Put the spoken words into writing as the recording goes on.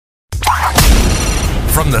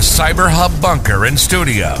From the CyberHub bunker and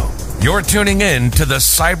studio, you're tuning in to the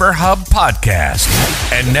CyberHub Podcast.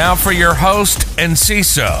 And now for your host and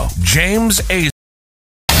CISO, James Azar.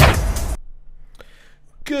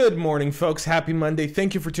 Good morning, folks. Happy Monday.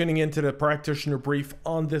 Thank you for tuning in to the Practitioner Brief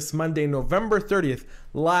on this Monday, November 30th,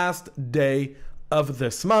 last day of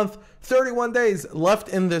this month. 31 days left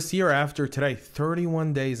in this year after today.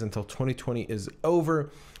 31 days until 2020 is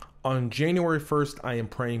over. On January 1st, I am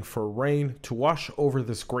praying for rain to wash over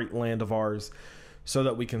this great land of ours so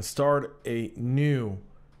that we can start a new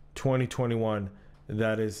 2021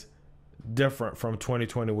 that is different from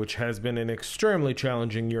 2020, which has been an extremely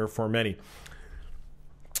challenging year for many.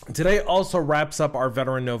 Today also wraps up our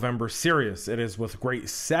Veteran November series. It is with great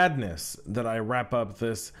sadness that I wrap up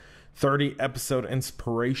this 30-episode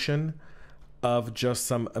inspiration of just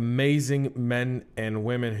some amazing men and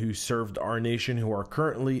women who served our nation, who are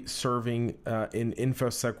currently serving in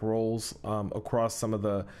Infosec roles across some of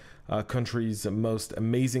the country's most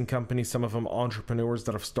amazing companies, some of them entrepreneurs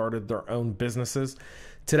that have started their own businesses.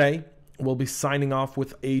 Today, we'll be signing off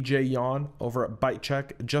with AJ Yan over at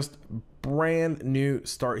BiteCheck. Just brand new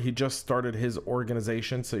start. He just started his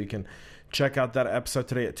organization, so you can check out that episode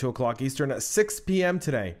today at 2 o'clock Eastern. At 6 p.m.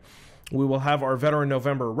 today, we will have our Veteran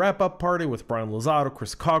November wrap-up party with Brian Lozado,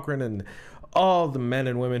 Chris Cochran, and all the men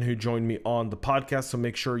and women who joined me on the podcast, so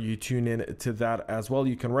make sure you tune in to that as well.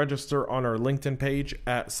 You can register on our LinkedIn page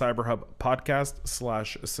at CyberHub Podcast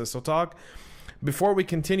 /CISO Talk. Before we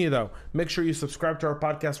continue, though, make sure you subscribe to our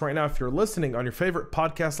podcast right now. If you're listening on your favorite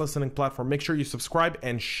podcast listening platform, make sure you subscribe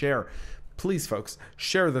and share. Please, folks,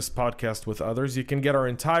 share this podcast with others. You can get our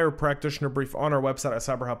entire practitioner brief on our website at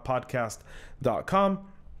cyberhubpodcast.com.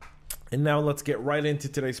 And now let's get right into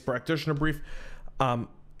today's practitioner brief.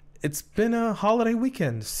 It's been a holiday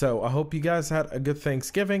weekend, so I hope you guys had a good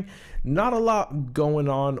Thanksgiving. Not a lot going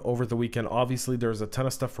on over the weekend. Obviously, there's a ton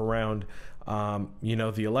of stuff around,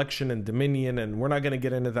 the election and Dominion, and we're not going to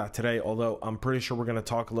get into that today, although I'm pretty sure we're going to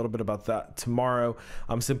talk a little bit about that tomorrow.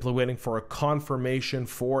 I'm simply waiting for a confirmation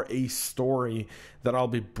for a story that I'll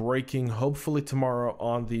be breaking hopefully tomorrow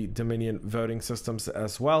on the Dominion voting systems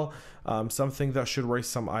as well. Something that should raise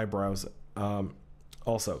some eyebrows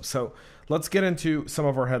also. So let's get into some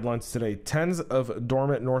of our headlines today. Tens of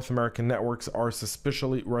dormant North American networks are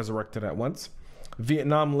suspiciously resurrected at once.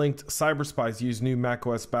 Vietnam-linked cyberspies use new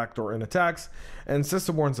macOS backdoor in attacks, and CISA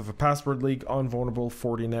warns of a password leak on vulnerable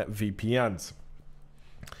Fortinet VPNs.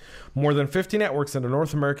 More than 50 networks in the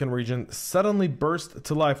North American region suddenly burst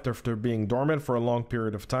to life after being dormant for a long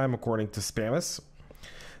period of time, according to Spamis.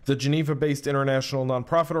 The Geneva-based international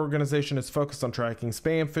nonprofit organization is focused on tracking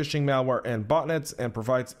spam, phishing, malware, and botnets, and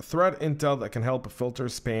provides threat intel that can help filter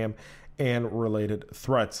spam and related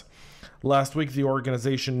threats. Last week, the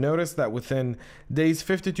organization noticed that within days,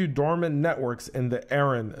 52 dormant networks in the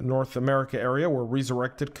Aaron, North America area were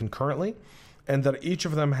resurrected concurrently, and that each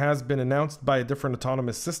of them has been announced by a different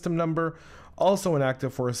autonomous system number, also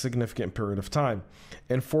inactive for a significant period of time.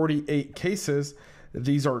 In 48 cases,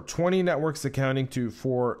 these are 20 networks accounting to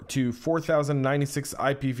 4,096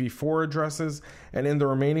 IPv4 addresses, and in the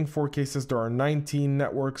remaining 4 cases, there are 19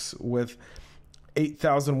 networks with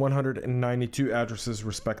 8,192 addresses,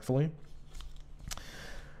 respectively.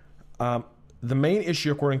 The main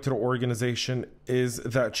issue, according to the organization, is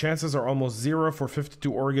that chances are almost zero for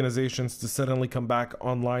 52 organizations to suddenly come back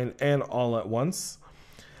online and all at once.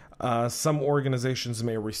 Some organizations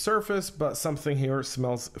may resurface, but something here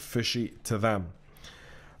smells fishy to them.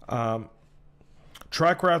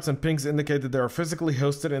 Track routes and pings indicate that they are physically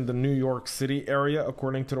hosted in the New York City area,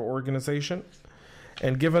 according to the organization.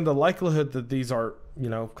 And given the likelihood that these are,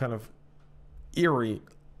 kind of eerie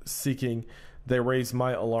seeking, they raise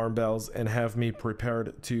my alarm bells and have me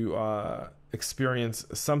prepared to experience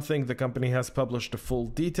something. The company has published the full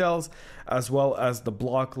details, as well as the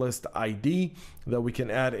block list ID that we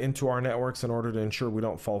can add into our networks in order to ensure we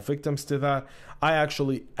don't fall victims to that. I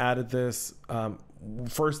actually added this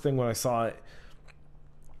first thing when I saw it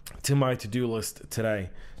to my to-do list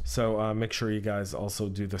today. So make sure you guys also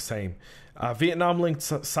do the same. Vietnam-linked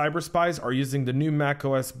cyberspies are using the new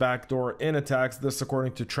macOS backdoor in attacks. This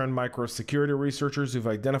according to Trend Micro security researchers who've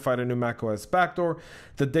identified a new macOS backdoor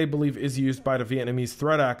that they believe is used by the Vietnamese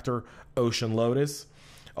threat actor Ocean Lotus,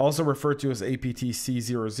 also referred to as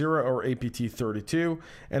APT-C00 or APT-32,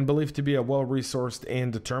 and believed to be a well-resourced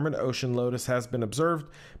and determined. Ocean Lotus has been observed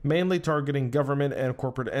mainly targeting government and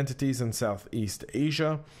corporate entities in Southeast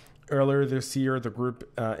Asia. Earlier this year, the group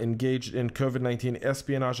engaged in COVID-19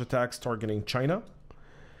 espionage attacks targeting China.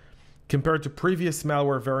 Compared to previous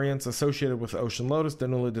malware variants associated with Ocean Lotus, the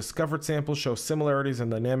newly discovered samples show similarities in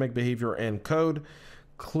dynamic behavior and code,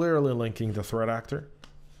 clearly linking the threat actor.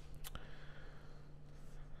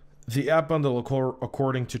 The app bundle,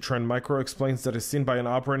 according to Trend Micro, explains that it's seen by an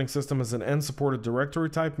operating system as an N-supported directory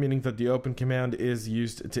type, meaning that the open command is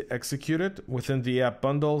used to execute it. Within the app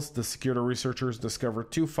bundles, the security researchers discovered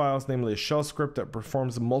 2 files, namely a shell script that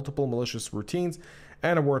performs multiple malicious routines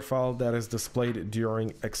and a Word file that is displayed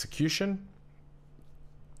during execution.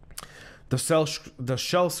 The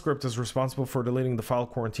shell script is responsible for deleting the file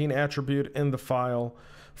quarantine attribute in the file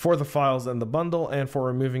for the files in the bundle and for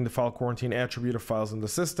removing the file quarantine attribute of files in the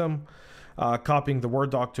system, copying the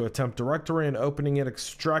Word doc to a temp directory and opening it,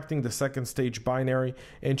 extracting the second stage binary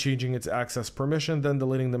and changing its access permission, then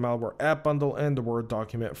deleting the malware app bundle and the Word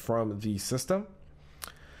document from the system.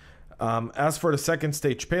 As for the second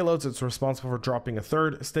stage payloads, it's responsible for dropping a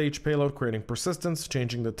third stage payload, creating persistence,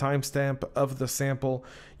 changing the timestamp of the sample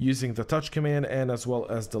using the touch command, and as well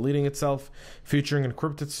as deleting itself. Featuring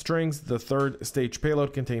encrypted strings, the third stage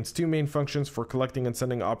payload contains 2 main functions: for collecting and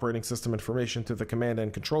sending operating system information to the command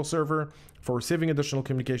and control server, for receiving additional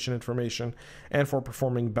communication information, and for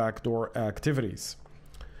performing backdoor activities.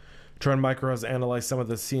 Trend Micro has analyzed some of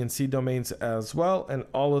the CNC domains as well, and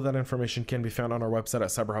all of that information can be found on our website at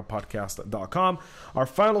cyberhubpodcast.com. Our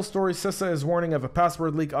final story: CISA is warning of a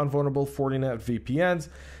password leak on vulnerable Fortinet VPNs.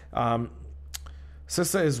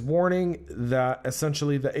 CISA is warning that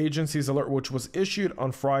essentially the agency's alert, which was issued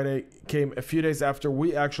on Friday, came a few days after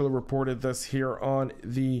we actually reported this here on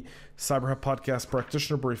the CyberHub Podcast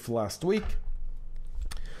Practitioner Brief last week.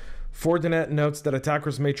 Fortinet notes that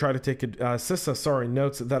attackers may try to take CISA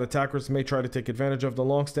notes that attackers may try to take advantage of the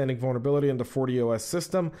long-standing vulnerability in the FortiOS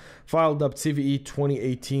system, file dubbed CVE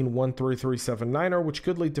 2018-13379, which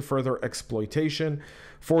could lead to further exploitation.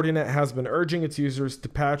 Fortinet has been urging its users to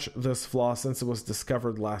patch this flaw since it was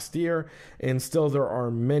discovered last year, and still there are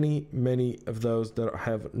many of those that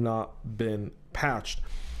have not been patched,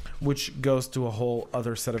 which goes to a whole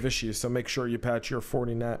other set of issues. So make sure you patch your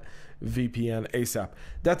Fortinet VPN ASAP.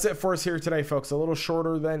 That's it for us here today, folks. A little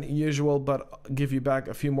shorter than usual, but give you back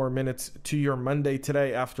a few more minutes to your Monday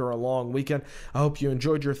today after a long weekend. I hope you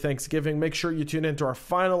enjoyed your Thanksgiving. Make sure you tune in to our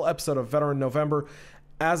final episode of Veteran November.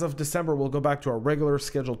 As of December, we'll go back to our regular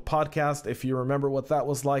scheduled podcast. If you remember what that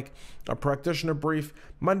was like, a practitioner brief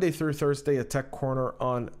Monday through Thursday, a tech corner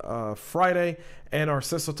on Friday, and our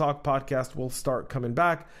CISA Talk podcast will start coming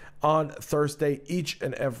back on Thursday each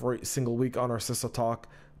and every single week on our CISA Talk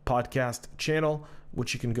podcast channel,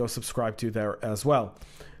 which you can go subscribe to there as well.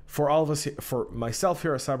 For all of us, for myself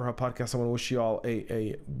here at CyberHub Podcast, I want to wish you all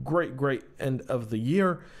a great end of the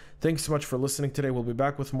year. Thanks so much for listening today. We'll be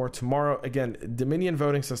back with more tomorrow. Again, Dominion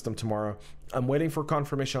voting system tomorrow. I'm waiting for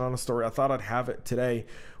confirmation on a story. I thought I'd have it today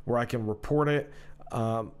where I can report it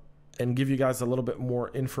and give you guys a little bit more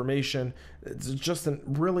information. It's just a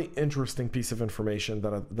really interesting piece of information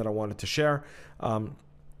that I wanted to share.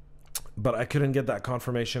 But I couldn't get that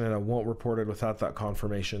confirmation, and I won't report it without that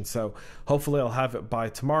confirmation. So hopefully I'll have it by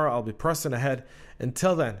tomorrow. I'll be pressing ahead.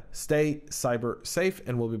 Until then, stay cyber safe,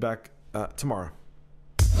 and we'll be back tomorrow.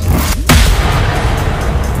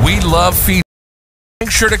 We love feedback.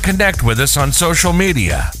 Make sure to connect with us on social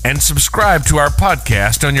media and subscribe to our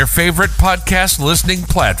podcast on your favorite podcast listening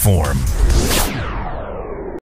platform.